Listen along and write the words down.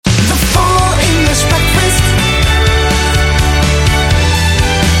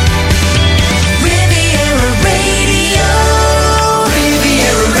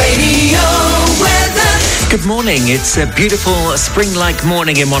good morning. It's a beautiful spring-like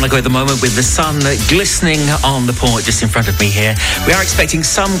morning in Monaco at the moment with the sun glistening on the port just in front of me here. We are expecting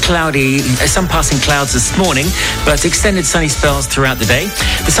some passing clouds this morning, but extended sunny spells throughout the day.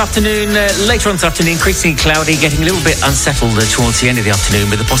 This afternoon, later on this afternoon, increasingly cloudy, getting a little bit unsettled towards the end of the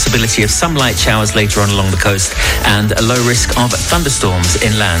afternoon with the possibility of some light showers later on along the coast and a low risk of thunderstorms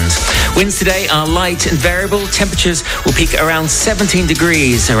inland. Winds today are light and variable. Temperatures will peak around 17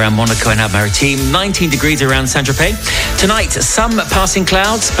 degrees around Monaco and Alpes-Maritimes, 19 degrees around Saint-Tropez. Tonight, some passing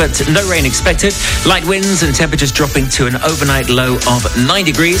clouds, but no rain expected. Light winds and temperatures dropping to an overnight low of 9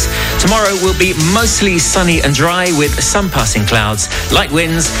 degrees. Tomorrow will be mostly sunny and dry with some passing clouds, light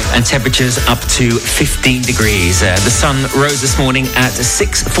winds and temperatures up to 15 degrees. The sun rose this morning at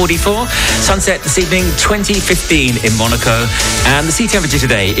 6:44. Sunset this evening, 20:15 in Monaco. And the sea temperature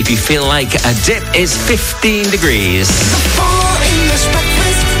today, if you feel like a dip, is 15 degrees.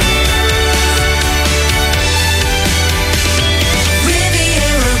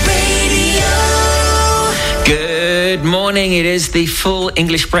 Good morning. It is the full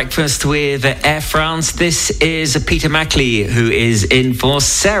English breakfast with Air France. This is Peter Mackley, who is in for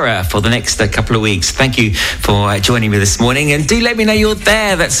Sarah for the next couple of weeks. Thank you for joining me this morning. And do let me know you're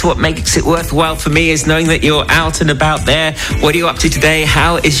there. That's what makes it worthwhile for me, is knowing that you're out and about there. What are you up to today?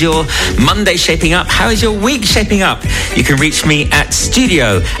 How is your Monday shaping up? How is your week shaping up? You can reach me at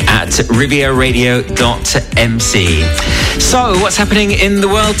studio@rivieradio.mc. So, what's happening in the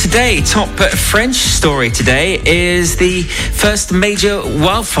world today? Top French story today is the first major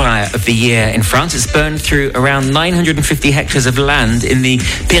wildfire of the year in France. It's burned through around 950 hectares of land in the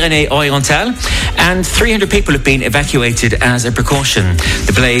Pyrénées-Orientales, and 300 people have been evacuated as a precaution.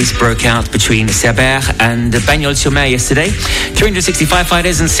 The blaze broke out between Cerbère and Bagnols-sur-Mer yesterday. 360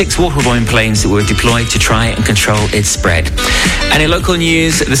 firefighters and 6 waterborne planes were deployed to try and control its spread. And in local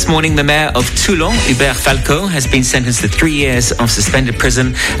news this morning, the mayor of Toulon, Hubert Falco, has been sentenced to 3 years of suspended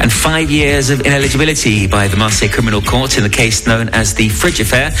prison and 5 years of ineligibility by the Marseille Criminal Court in the case known as the Fridge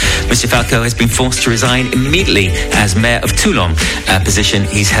Affair. Mr. Falco has been forced to resign immediately as mayor of Toulon, a position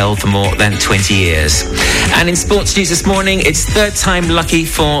he's held for more than 20 years. And in sports news this morning, it's third time lucky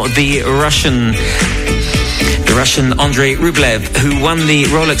for the Russian Andrei Rublev, who won the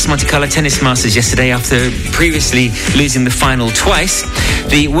Rolex Monte Carlo Tennis Masters yesterday after previously losing the final twice.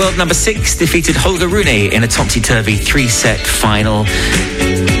 The world number 6 defeated Holger Rune in a topsy-turvy 3-set final.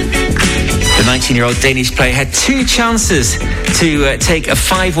 The 19-year-old Danish player had 2 chances to take a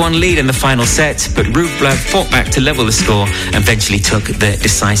 5-1 lead in the final set, but Rublev fought back to level the score and eventually took the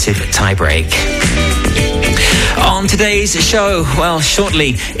decisive tiebreak. On today's show, well,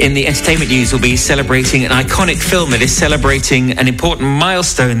 shortly in the entertainment news, we'll be celebrating an iconic film that is celebrating an important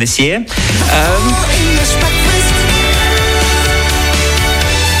milestone this year.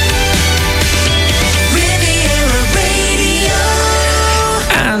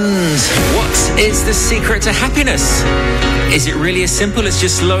 Is the secret to happiness? Is it really as simple as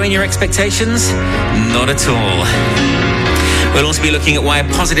just lowering your expectations? Not at all. We'll also be looking at why a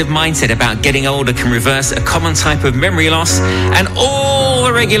positive mindset about getting older can reverse a common type of memory loss and all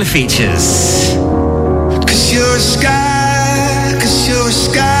the regular features. 'Cause you're a sky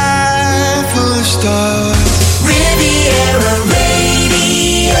full of stars. Riviera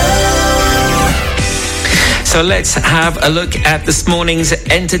Radio. So let's have a look at this morning's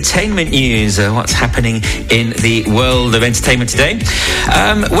entertainment news. What's happening in the world of entertainment today?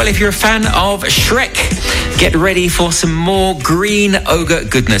 Well, if you're a fan of Shrek, get ready for some more green ogre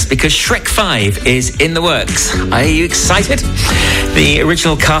goodness, because Shrek 5 is in the works. Are you excited? The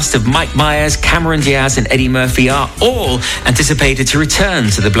original cast of Mike Myers, Cameron Diaz and Eddie Murphy are all anticipated to return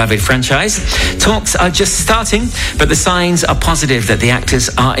to the beloved franchise. Talks are just starting, but the signs are positive that the actors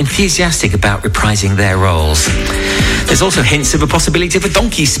are enthusiastic about reprising their roles. There's also hints of a possibility of a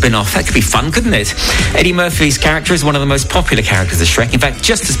donkey spin-off. That could be fun, couldn't it? Eddie Murphy's character is one of the most popular characters of Shrek. In fact,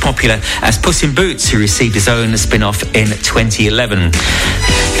 just as popular as Puss in Boots, who received his own spin-off in 2011.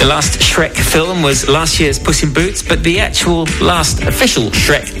 The last Shrek film was last year's Puss in Boots, but the actual last official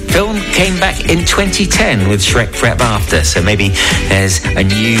Shrek film came back in 2010 with Shrek Forever After. So maybe there's a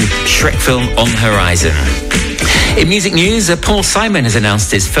new Shrek film on the horizon. In music news, Paul Simon has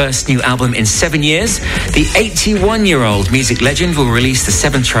announced his first new album in 7 years. The 81-year-old music legend will release the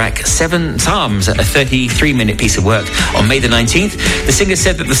 7-track Seven Psalms, a 33-minute piece of work, on May the 19th. The singer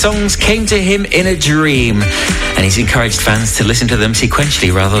said that the songs came to him in a dream, and he's encouraged fans to listen to them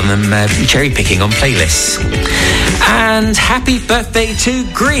sequentially rather than cherry-picking on playlists. And happy birthday to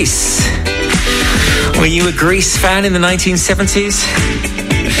Grease. Were you a Grease fan in the 1970s?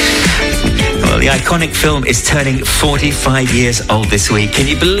 Well, the iconic film is turning 45 years old this week. Can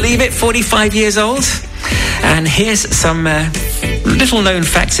you believe it? 45 years old? And here's some little known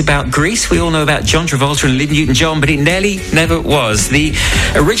facts about Grease. We all know about John Travolta and Olivia Newton-John, but it nearly never was. The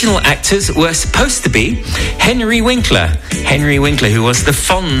original actors were supposed to be Henry Winkler, who was the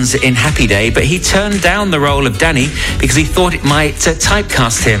Fonz in Happy Day, but he turned down the role of Danny because he thought it might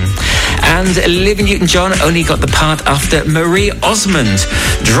typecast him. And Olivia Newton-John only got the part after Marie Osmond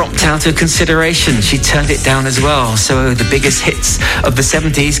dropped out of consideration. She turned it down as well. So the biggest hits of the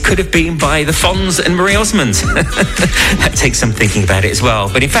 70s could have been by the Fonz and Marie Osmond. That takes some thinking about it as well.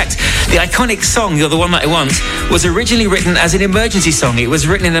 But in fact, the iconic song, You're the One That I Want, was originally written as an emergency song. It was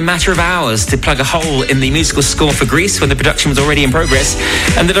written in a matter of hours to plug a hole in the musical score for Grease when the production was already in progress.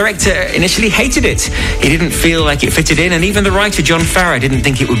 And the director initially hated it. He didn't feel like it fitted in, and even the writer, John Farrar, didn't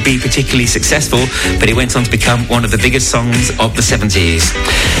think it would be particularly successful, but it went on to become one of the biggest songs of the 70s.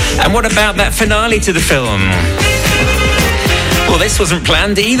 And what about that finale to the film? Well, this wasn't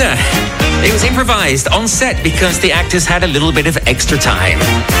planned either. It was improvised on set because the actors had a little bit of extra time.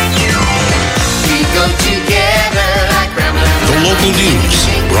 We go together like The local news,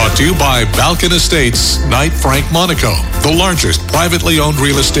 brought to you by Balkan Estates, Knight Frank Monaco, the largest privately owned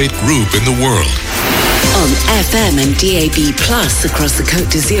real estate group in the world. On FM and DAB Plus across the Côte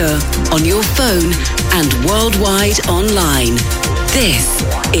d'Azur, on your phone and worldwide online. This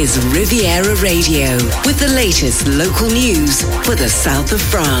is Riviera Radio with the latest local news for the south of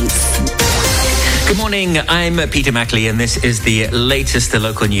France. Good morning, I'm Peter Mackley, and this is the latest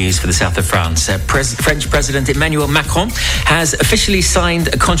local news for the south of France. French President Emmanuel Macron has officially signed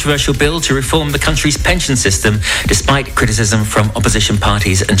a controversial bill to reform the country's pension system, despite criticism from opposition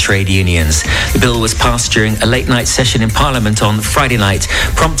parties and trade unions. The bill was passed during a late-night session in Parliament on Friday night,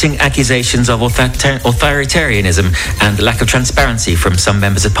 prompting accusations of authoritarianism and lack of transparency from some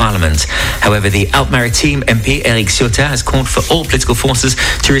members of Parliament. However, the Alpes-Maritimes MP Eric Ciotat has called for all political forces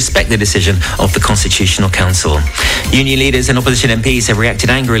to respect the decision of the Constitutional Council. Union leaders and opposition MPs have reacted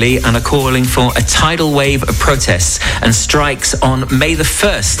angrily and are calling for a tidal wave of protests and strikes on May the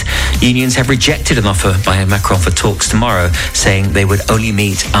 1st. Unions have rejected an offer by Macron for talks tomorrow, saying they would only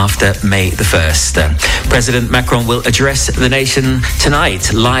meet after May the 1st. President Macron will address the nation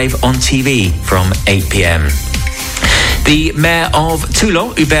tonight, live on TV from 8 p.m. The mayor of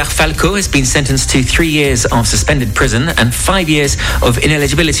Toulon, Hubert Falco, has been sentenced to 3 years of suspended prison and 5 years of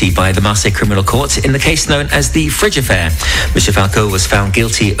ineligibility by the Marseille Criminal Court in the case known as the Fridge Affair. Mr. Falco was found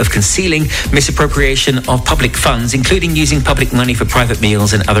guilty of concealing misappropriation of public funds, including using public money for private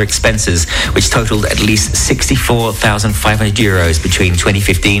meals and other expenses, which totaled at least €64,500 between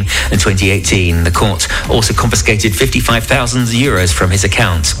 2015 and 2018. The court also confiscated €55,000 from his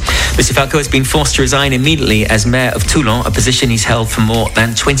account. Mr. Falco has been forced to resign immediately as mayor of Toulon, a position he's held for more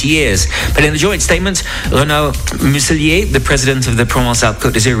than 20 years. But in a joint statement, Renaud Muselier, the president of the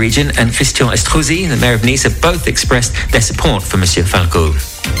Provence-Alpes-Côte d'Azur region, and Christian Estrosi, the mayor of Nice, have both expressed their support for Monsieur Falco.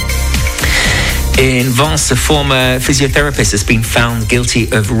 In Vence, a former physiotherapist has been found guilty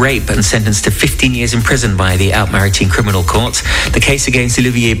of rape and sentenced to 15 years in prison by the Alpes-Maritimes Criminal Court. The case against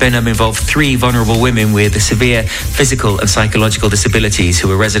Olivier Benham involved 3 vulnerable women with severe physical and psychological disabilities who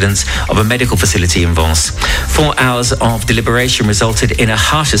were residents of a medical facility in Vence. 4 hours of deliberation resulted in a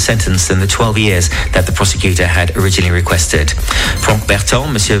harsher sentence than the 12 years that the prosecutor had originally requested. Franck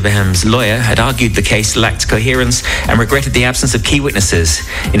Berton, Monsieur Benham's lawyer, had argued the case lacked coherence and regretted the absence of key witnesses.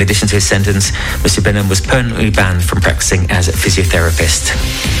 In addition to his sentence, Mr. Benham was permanently banned from practicing as a physiotherapist.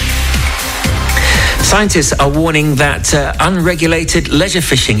 Scientists are warning that unregulated leisure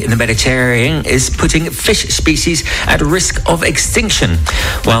fishing in the Mediterranean is putting fish species at risk of extinction.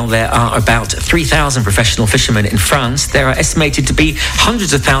 While there are about 3,000 professional fishermen in France, there are estimated to be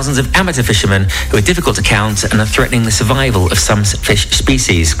hundreds of thousands of amateur fishermen who are difficult to count and are threatening the survival of some fish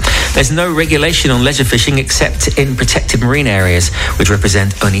species. There's no regulation on leisure fishing except in protected marine areas, which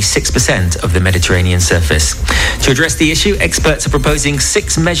represent only 6% of the Mediterranean surface. To address the issue, experts are proposing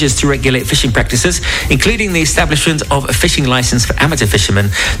 6 measures to regulate fishing practices, including the establishment of a fishing license for amateur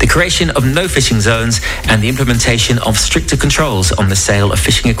fishermen, the creation of no fishing zones, and the implementation of stricter controls on the sale of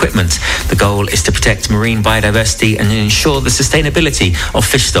fishing equipment. The goal is to protect marine biodiversity and ensure the sustainability of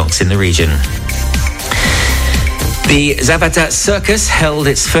fish stocks in the region. The Zapata Circus held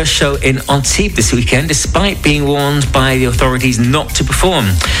its first show in Antibes this weekend, despite being warned by the authorities not to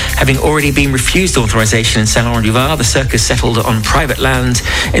perform. Having already been refused authorization in Saint-Laurent-du-Var, the circus settled on private land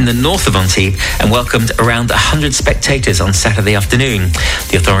in the north of Antibes and welcomed around 100 spectators on Saturday afternoon.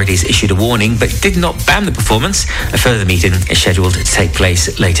 The authorities issued a warning but did not ban the performance. A further meeting is scheduled to take place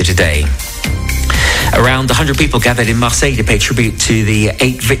later today. Around 100 people gathered in Marseille to pay tribute to the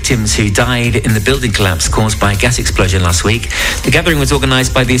 8 victims who died in the building collapse caused by a gas explosion last week. The gathering was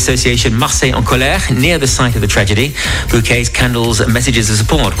organised by the association Marseille en Colère near the site of the tragedy. Bouquets, candles and messages of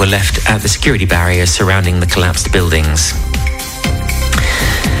support were left at the security barriers surrounding the collapsed buildings.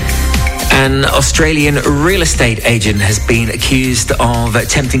 An Australian real estate agent has been accused of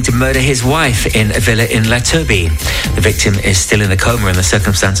attempting to murder his wife in a villa in La Turbie. The victim is still in a coma and the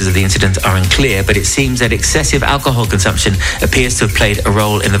circumstances of the incident are unclear, but it seems that excessive alcohol consumption appears to have played a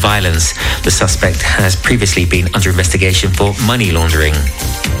role in the violence. The suspect has previously been under investigation for money laundering.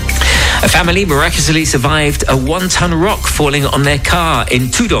 A family miraculously survived a 1-ton rock falling on their car in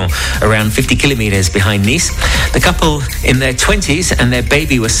Toudon, around 50 kilometres behind Nice. The couple in their 20s and their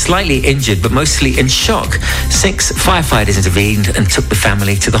baby were slightly injured, but mostly in shock. 6 firefighters intervened and took the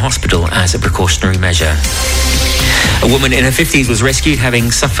family to the hospital as a precautionary measure. A woman in her 50s was rescued having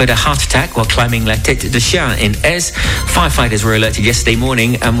suffered a heart attack while climbing La Tête de Chien in Aise. Firefighters were alerted yesterday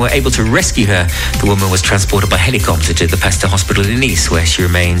morning and were able to rescue her. The woman was transported by helicopter to the Pasteur Hospital in Nice, where she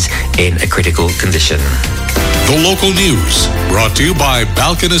remains in a critical condition. The local news, brought to you by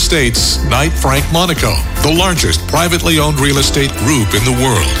Balkan Estates, Knight Frank Monaco, the largest privately owned real estate group in the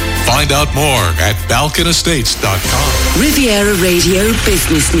world. Find out more at balkanestates.com. Riviera Radio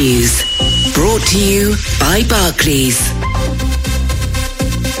Business News. Brought to you by Barclays.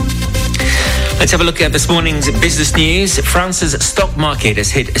 Let's have a look at this morning's business news. France's stock market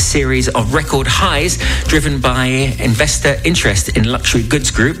has hit a series of record highs driven by investor interest in luxury goods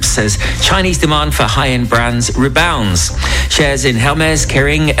groups as Chinese demand for high-end brands rebounds. Shares in Hermès,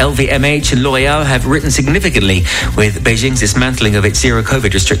 Kering, LVMH and L'Oréal have risen significantly, with Beijing's dismantling of its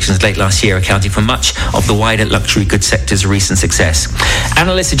zero-COVID restrictions late last year accounting for much of the wider luxury goods sector's recent success.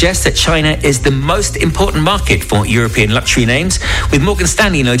 Analysts suggest that China is the most important market for European luxury names, with Morgan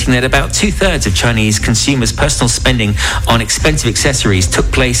Stanley noting that about 2/3 of Chinese consumers' personal spending on expensive accessories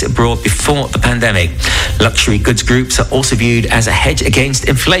took place abroad before the pandemic. Luxury goods groups are also viewed as a hedge against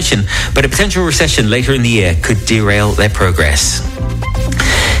inflation, but a potential recession later in the year could derail their progress.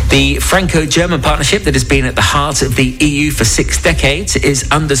 The Franco-German partnership that has been at the heart of the EU for 6 decades is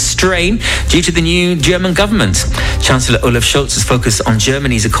under strain due to the new German government. Chancellor Olaf Scholz's focus on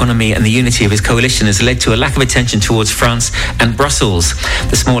Germany's economy and the unity of his coalition has led to a lack of attention towards France and Brussels.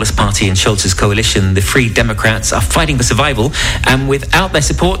 The smallest party in Scholz's coalition, the Free Democrats, are fighting for survival, and without their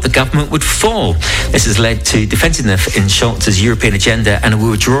support, the government would fall. This has led to defensiveness in Scholz's European agenda and a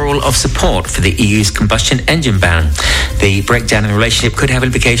withdrawal of support for the EU's combustion engine ban. The breakdown in the relationship could have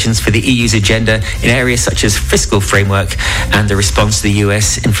implications for the EU's agenda in areas such as fiscal framework and the response to the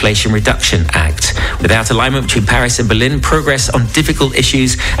US Inflation Reduction Act. Without alignment between Paris and Berlin, progress on difficult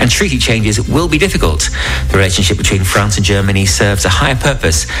issues and treaty changes will be difficult. The relationship between France and Germany serves a higher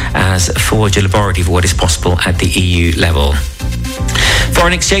purpose as a forge a laboratory for what is possible at the EU level.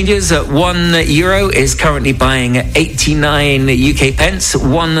 Foreign exchanges, €1 is currently buying 89 UK pence,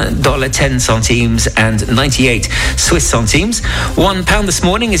 $1.10 centimes and 98 Swiss centimes. £1 this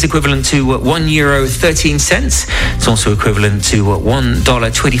morning is equivalent to €1.13. It's also equivalent to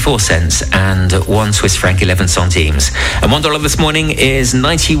 $1.24 and 1 Swiss franc 11 centimes. And $1 this morning is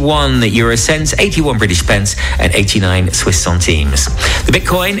 91 euro cents, 81 British pence and 89 Swiss centimes. The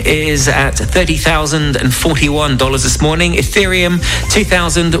Bitcoin is at $30,041 this morning. Ethereum,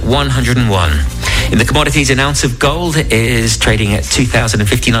 $2,101. In the commodities, an ounce of gold is trading at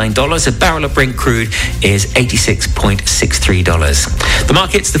 $2,059. A barrel of Brent crude is $86.63. The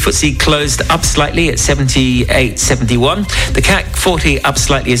markets, the FTSE closed up slightly at 78.71. The CAC 40 up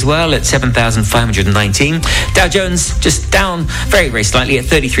slightly as well at 7,519. Dow Jones just down very, very slightly at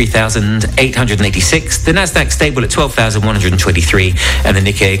 33,886. The Nasdaq stable at 12,123. And the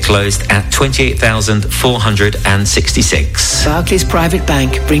Nikkei closed at 28,466. Barclays Private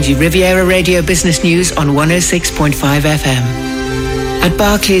Bank brings you Riviera Radio Business News on 106.5 FM. At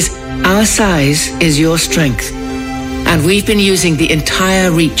Barclays, our size is your strength. And we've been using the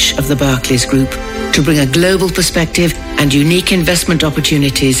entire reach of the Barclays Group to bring a global perspective and unique investment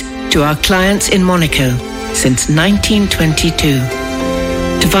opportunities to our clients in Monaco since 1922.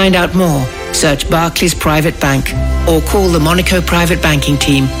 To find out more, search Barclays Private Bank or call the Monaco Private Banking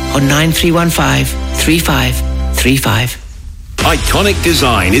Team on 9315-3535. Iconic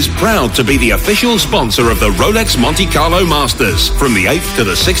Design is proud to be the official sponsor of the Rolex Monte Carlo Masters from the 8th to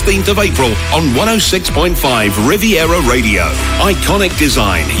the 16th of April on 106.5 Riviera Radio. Iconic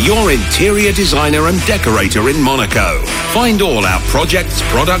Design, your interior designer and decorator in Monaco. Find all our projects,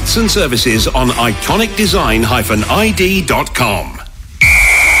 products and services on iconicdesign-id.com.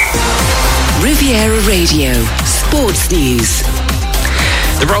 Riviera Radio Sports News.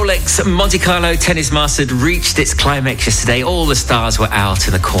 The Rolex Monte Carlo Tennis Masters reached its climax yesterday. All the stars were out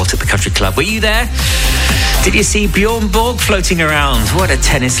in the court at the Country Club. Were you there? Did you see Bjorn Borg floating around? What a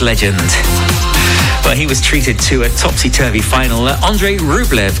tennis legend. Well, he was treated to a topsy-turvy final. Andrei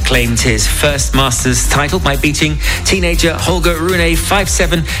Rublev claimed his first Masters title by beating teenager Holger Rune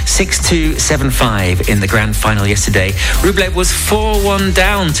 5-7, 6-2, 7-5 in the grand final yesterday. Rublev was 4-1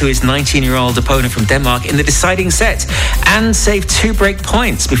 down to his 19-year-old opponent from Denmark in the deciding set and saved 2 break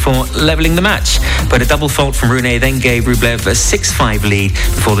points before levelling the match. But a double fault from Rune then gave Rublev a 6-5 lead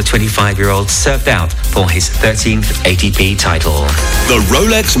before the 25-year-old served out for his 13th ATP title. The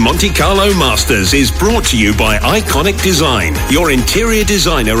Rolex Monte Carlo Masters is brought to you by Iconic Design, your interior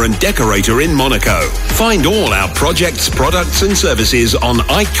designer and decorator in Monaco. Find all our projects, products and services on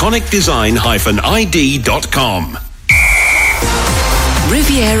iconicdesign-id.com.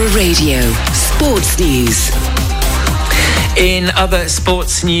 Riviera Radio, Sports News. In other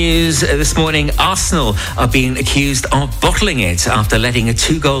sports news this morning, Arsenal are being accused of bottling it after letting a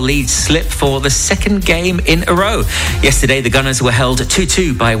 2-goal lead slip for the second game in a row. Yesterday, the Gunners were held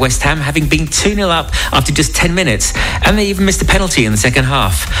 2-2 by West Ham, having been 2-0 up after just 10 minutes, and they even missed a penalty in the second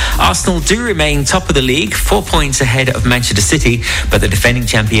half. Arsenal do remain top of the league, 4 points ahead of Manchester City, but the defending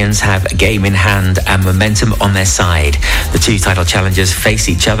champions have a game in hand and momentum on their side. The two title challengers face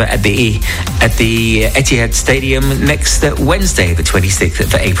each other at the Etihad Stadium next Wednesday, the 26th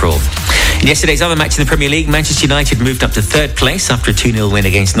of April. In yesterday's other match in the Premier League, Manchester United moved up to third place after a 2-0 win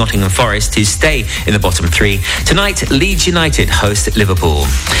against Nottingham Forest to stay in the bottom 3. Tonight, Leeds United host Liverpool.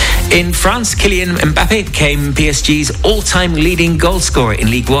 In France, Kylian Mbappe became PSG's all-time leading goal scorer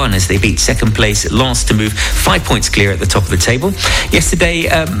in Ligue 1 as they beat second place Lens to move 5 points clear at the top of the table. Yesterday,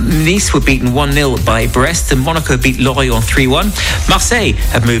 Nice were beaten 1-0 by Brest and Monaco beat Lorient 3-1. Marseille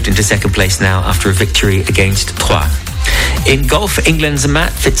have moved into second place now after a victory against Troyes. In golf, England's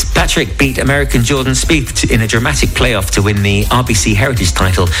Matt Fitzpatrick beat American Jordan Spieth in a dramatic playoff to win the RBC Heritage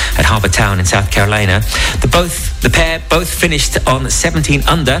title at Harbour Town in South Carolina. The pair both finished on 17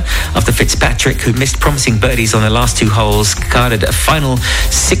 under after Fitzpatrick, who missed promising birdies on the last 2 holes, carded a final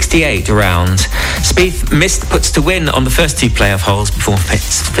 68 round. Spieth missed putts to win on the first 2 playoff holes before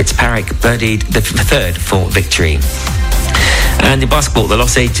Fitzpatrick birdied the third for victory. And in basketball, the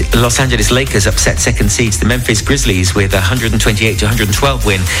Los Angeles Lakers upset second seeds the Memphis Grizzlies with a 128-112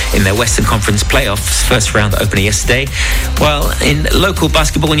 win in their Western Conference playoffs first round opener yesterday. While in local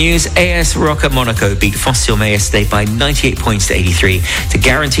basketball news, AS Roca Monaco beat Fos-sur-Mer yesterday by 98 points to 83 to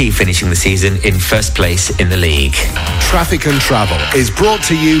guarantee finishing the season in first place in the league. Traffic and Travel is brought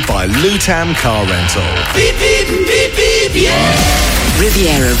to you by Lutam Car Rental. Beep, beep, beep, beep, yeah.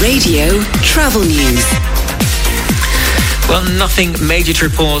 Riviera Radio Travel News. Well, nothing major to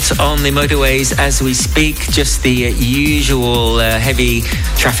report on the motorways as we speak. Just the usual heavy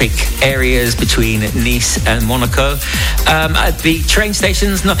traffic areas between Nice and Monaco. At the train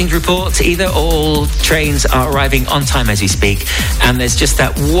stations, nothing to report either. All trains are arriving on time as we speak. And there's just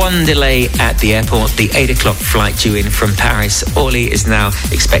that one delay at the airport. The 8 o'clock flight due in from Paris, Orly, is now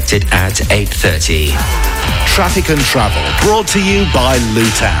expected at 8:30. Traffic and Travel brought to you by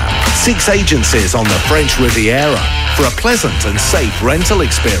Lutam. 6 agencies on the French Riviera for a pleasant and safe rental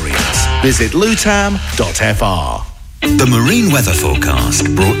experience. Visit lutam.fr. The Marine Weather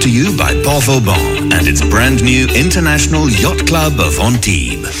Forecast brought to you by Port Vauban and its brand new International Yacht Club of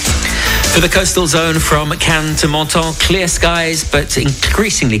Antibes. For the coastal zone from Cannes to Menton, clear skies, but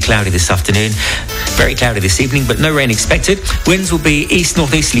increasingly cloudy this afternoon. Very cloudy this evening, but no rain expected. Winds will be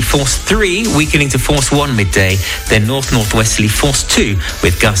east-northeasterly force 3, weakening to force 1 midday, then north-northwesterly force 2,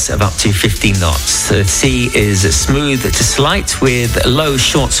 with gusts of up to 15 knots. The sea is smooth to slight, with a low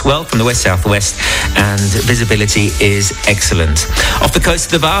short swell from the west-southwest, and visibility is excellent. Off the coast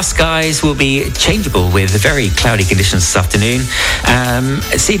of the Var, skies will be changeable with very cloudy conditions this afternoon.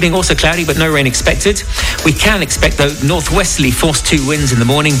 This evening also cloudy, but no rain expected. We can expect, though, northwesterly force 2 winds in the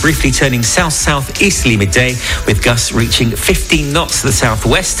morning, briefly turning south-southeasterly midday, with gusts reaching 15 knots to the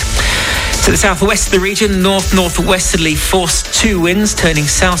southwest. To the southwest of the region, north-northwesterly force 2 winds, turning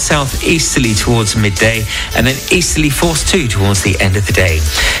south-southeasterly towards midday, and then easterly force 2 towards the end of the day.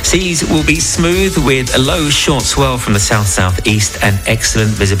 Seas will be smooth with a low short swell from the south-southeast and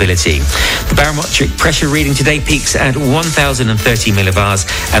excellent visibility. The barometric pressure reading today peaks at 1,030 millibars,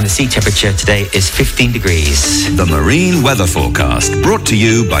 and the sea temperature today is 15 degrees. The Marine Weather Forecast brought to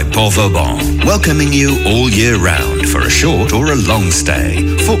you by Port Vauban, welcoming you all year round for a short or a long stay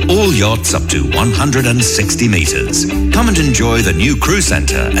for all yachts up to 160 metres. Come and enjoy the new crew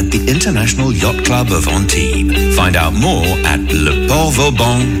centre at the International Yacht Club of Antibes. Find out more at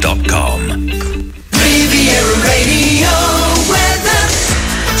leportvauban.com. Riviera Radio weather.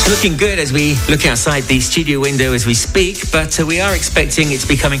 It's looking good as we look outside the studio window as we speak, but we are expecting it to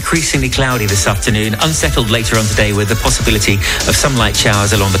become increasingly cloudy this afternoon, unsettled later on today with the possibility of some light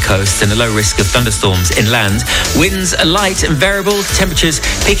showers along the coast and a low risk of thunderstorms inland. Winds are light and variable, temperatures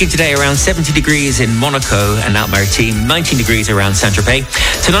peaking today around 70 degrees in Monaco and Alpes-Maritimes, 19 degrees around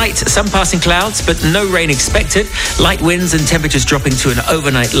Saint-Tropez. Tonight, some passing clouds, but no rain expected. Light winds and temperatures dropping to an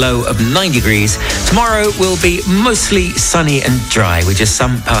overnight low of 9 degrees. Tomorrow will be mostly sunny and dry with just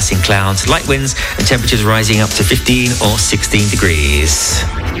some passing clouds, light winds and temperatures rising up to 15 or 16 degrees.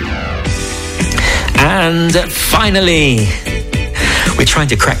 And finally, we're trying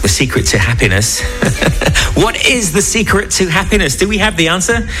to crack the secret to happiness. What is the secret to happiness? Do we have the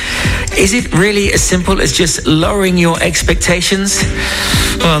answer? Is it really as simple as just lowering your expectations?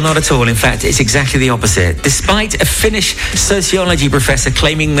 Well, not at all. In fact, it's exactly the opposite. Despite a Finnish sociology professor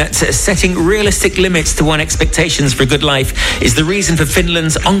claiming that setting realistic limits to one's expectations for a good life is the reason for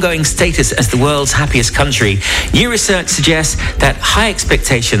Finland's ongoing status as the world's happiest country, new research suggests that high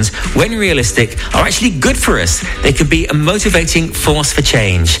expectations, when realistic, are actually good for us. They can be a motivating force for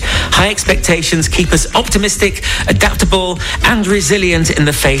change. High expectations keep us optimistic, adaptable, and resilient in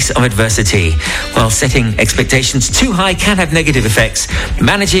the face of adversity. While setting expectations too high can have negative effects,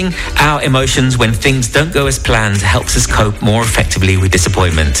 managing our emotions when things don't go as planned helps us cope more effectively with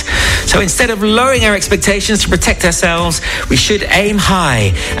disappointment. So instead of lowering our expectations to protect ourselves, we should aim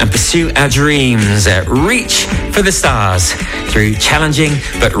high and pursue our dreams. Reach for the stars through challenging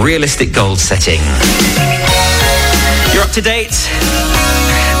but realistic goal setting. You're up to date.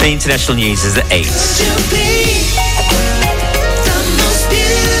 The international news is at 8.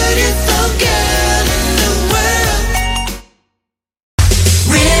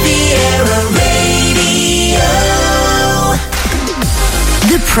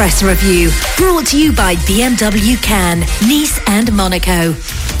 Press Review, brought to you by BMW Cannes, Nice and Monaco.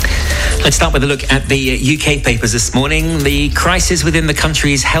 Let's start with a look at the UK papers this morning. The crisis within the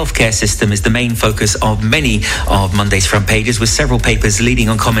country's healthcare system is the main focus of many of Monday's front pages, with several papers leading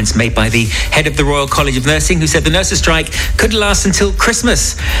on comments made by the head of the Royal College of Nursing, who said the nurses' strike could last until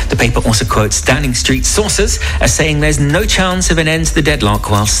Christmas. The paper also quotes Downing Street sources as saying there's no chance of an end to the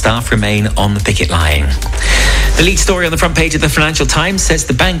deadlock while staff remain on the picket line. The lead story on the front page of the Financial Times says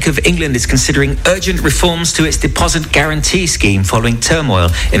the Bank of England is considering urgent reforms to its deposit guarantee scheme following turmoil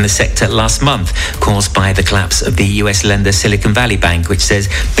in the sector last month, caused by the collapse of the US lender Silicon Valley Bank, which says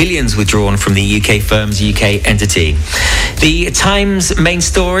billions withdrawn from the UK firm's UK entity. The Times' main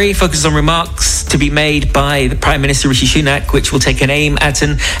story focuses on remarks to be made by the Prime Minister Rishi Sunak, which will take an aim at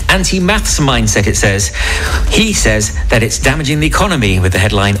an anti-maths mindset, it says. He says that it's damaging the economy, with the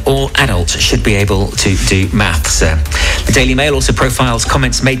headline, "All adults should be able to do maths." The Daily Mail also profiles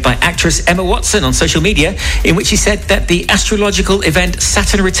comments made by actress Emma Watson on social media, in which she said that the astrological event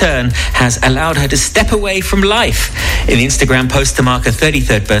Saturn Return has allowed her to step away from life. In the Instagram post to mark her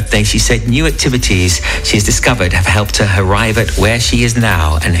 33rd birthday, she said new activities she has discovered have helped her arrive at where she is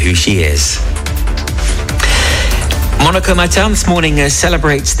now and who she is. Monaco Matin this morning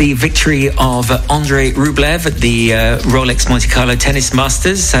celebrates the victory of Andrei Rublev at the Rolex Monte Carlo Tennis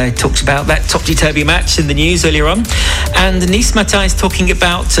Masters. Talked about that topsy-turvy match in the news earlier on. And Nice Matin is talking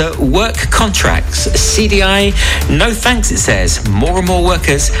about work contracts. CDI, no thanks, it says. More and more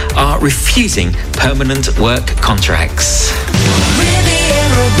workers are refusing permanent work contracts.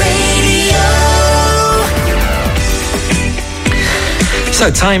 So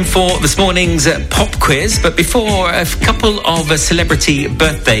time for this morning's pop quiz, but before, a couple of celebrity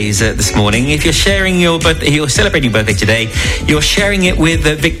birthdays this morning. If you're sharing your birthday, you're celebrating your birthday today, you're sharing it with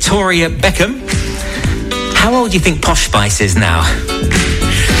Victoria Beckham. How old do you think Posh Spice is now?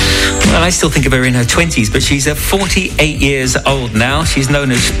 Well, I still think of her in her 20s, but she's 48 years old now. She's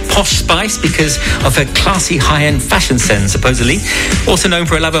known as Posh Spice because of her classy high-end fashion sense, supposedly. Also known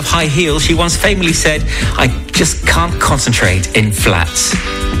for a love of high heels, she once famously said, "I just can't concentrate in flats."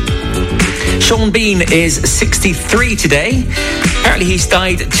 Sean Bean is 63 today. Apparently he's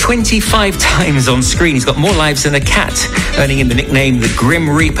died 25 times on screen. He's got more lives than a cat, earning him the nickname the Grim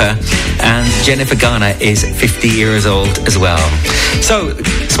Reaper. And Jennifer Garner is 50 years old as well. So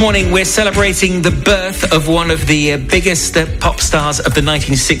this morning we're celebrating the birth of one of the biggest pop stars of the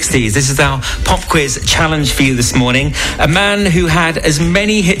 1960s. This is our pop quiz challenge for you this morning. A man who had as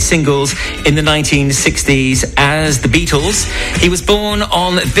many hit singles in the 1960s as the Beatles. He was born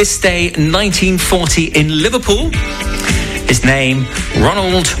on this day, 1940, in Liverpool. His name,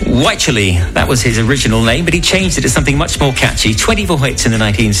 Ronald Wycherley. That was his original name, but he changed it to something much more catchy. 24 hits in the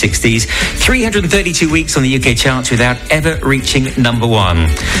 1960s, 332 weeks on the UK charts without ever reaching number one.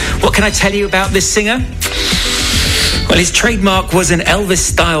 What can I tell you about this singer? Well, his trademark was an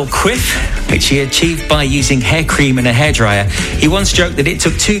Elvis-style quiff, which he achieved by using hair cream and a hairdryer. He once joked that it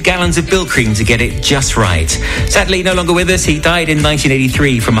took 2 gallons of Bill cream to get it just right. Sadly, no longer with us. He died in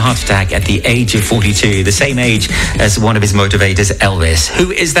 1983 from a heart attack at the age of 42, the same age as one of his motivators, Elvis.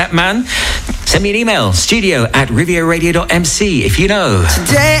 Who is that man? Send me an email, studio@rivieradio.mc if you know.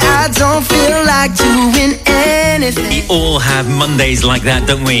 Today I don't feel like doing anything. We all have Mondays like that,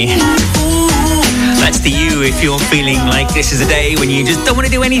 don't we? That's to you if you're feeling like this is a day when you just don't want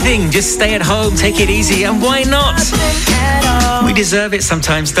to do anything. Just stay at home, take it easy, and why not? We deserve it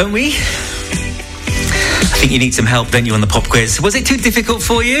sometimes, don't we? I think you need some help, don't you, on the pop quiz? Was it too difficult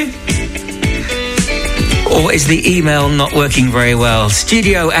for you? Or is the email not working very well?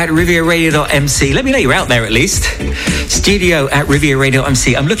 studio@rivieradio.mc. Let me know you're out there at least.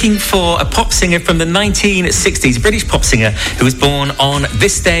 studio@rivieradio.mc. I'm looking for a pop singer from the 1960s, British pop singer who was born on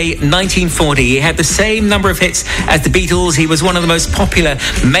this day, 1940. He had the same number of hits as the Beatles. He was one of the most popular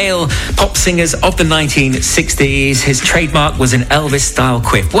male pop singers of the 1960s. His trademark was an Elvis-style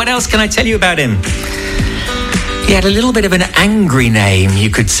quiff. What else can I tell you about him? He had a little bit of an angry name, you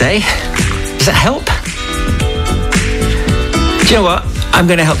could say. Does that help? Do you know what? I'm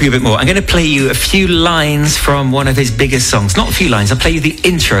going to help you a bit more. I'm going to play you a few lines from one of his biggest songs. Not a few lines. I'll play you the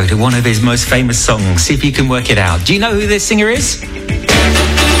intro to one of his most famous songs. See if you can work it out. Do you know who this singer is?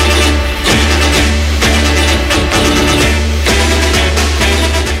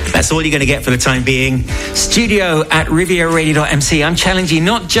 That's all you're going to get for the time being. studio@rivieradio.mc. I'm challenging you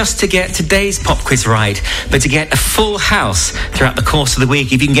not just to get today's pop quiz right, but to get a full house throughout the course of the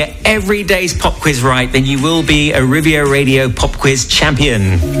week. If you can get every day's pop quiz right, then you will be a Riviera Radio pop quiz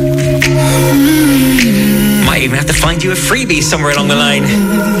champion. Might even have to find you a freebie somewhere along the line.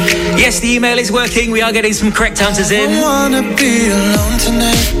 Yes, the email is working. We are getting some correct answers in. I wanna be alone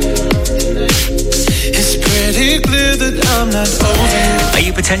tonight. It's pretty clear that I'm not over. Are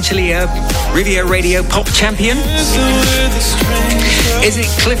you potentially a Riviera Radio pop champion? Is it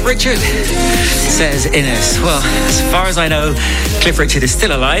Cliff Richard? Says Ines. Well, as far as I know, Cliff Richard is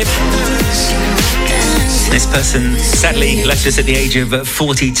still alive. This person sadly left us at the age of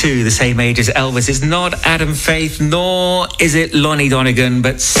 42, the same age as Elvis. It's not Adam Faith, nor is it Lonnie Donegan,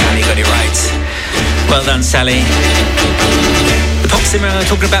 but Sally got it right. Well done, Sally. The pop singer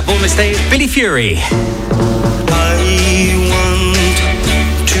talking about born this day, Billy Fury.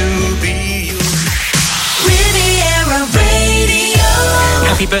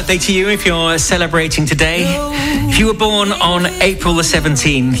 Happy birthday to you if you're celebrating today. If you were born on April the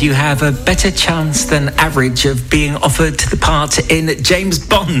 17th, you have a better chance than average of being offered the part in James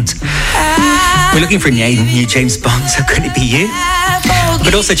Bond. We're looking for a new James Bond, so could it be you?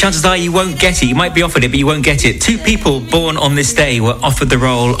 But also chances are you won't get it. You might be offered it, but you won't get it. 2 people born on this day were offered the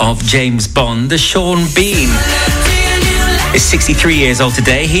role of James Bond. Sean Bean is 63 years old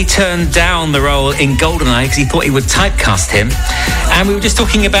today. He turned down the role in GoldenEye because he thought he would typecast him. And we were just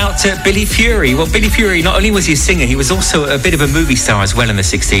talking about Billy Fury. Well, Billy Fury, not only was he a singer, he was also a bit of a movie star as well in the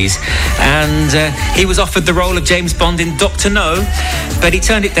 60s. And he was offered the role of James Bond in Dr. No, but he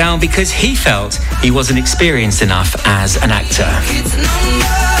turned it down because he felt he wasn't experienced enough as an actor.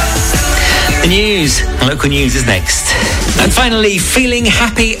 The news, local news is next. And finally, feeling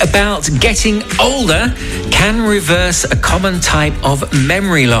happy about getting older can reverse a common type of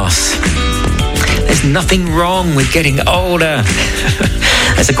memory loss. There's nothing wrong with getting older.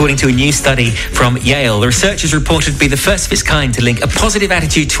 That's according to a new study from Yale. The researchers reported to be the first of its kind to link a positive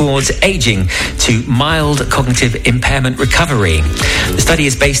attitude towards aging to mild cognitive impairment recovery. The study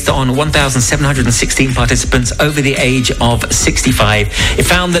is based on 1,716 participants over the age of 65. It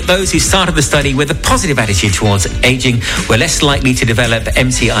found that those who started the study with a positive attitude towards aging were less likely to develop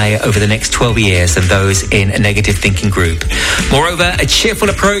MCI over the next 12 years than those in a negative thinking group. Moreover, a cheerful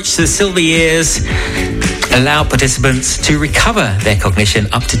approach to the silver years allowed participants to recover their cognition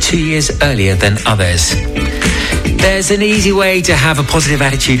up to 2 years earlier than others. There's an easy way to have a positive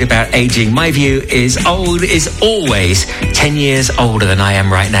attitude about aging. My view is old is always 10 years older than I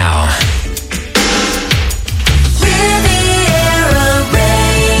am right now.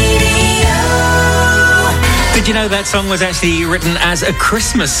 Did you know that song was actually written as a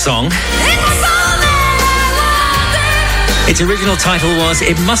Christmas song? Its original title was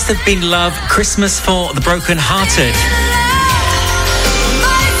It Must Have Been Love, Christmas for the Broken-Hearted.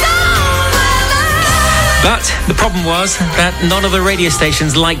 But the problem was that none of the radio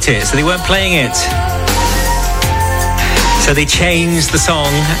stations liked it, so they weren't playing it. So they changed the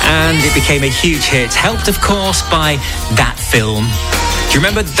song and it became a huge hit, helped of course by That Film. Do you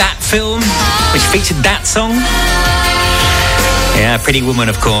remember That Film, which featured that song? Yeah, Pretty Woman,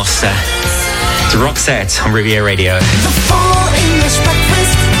 of course. It's a rock set on Riviera Radio. The full English breakfast.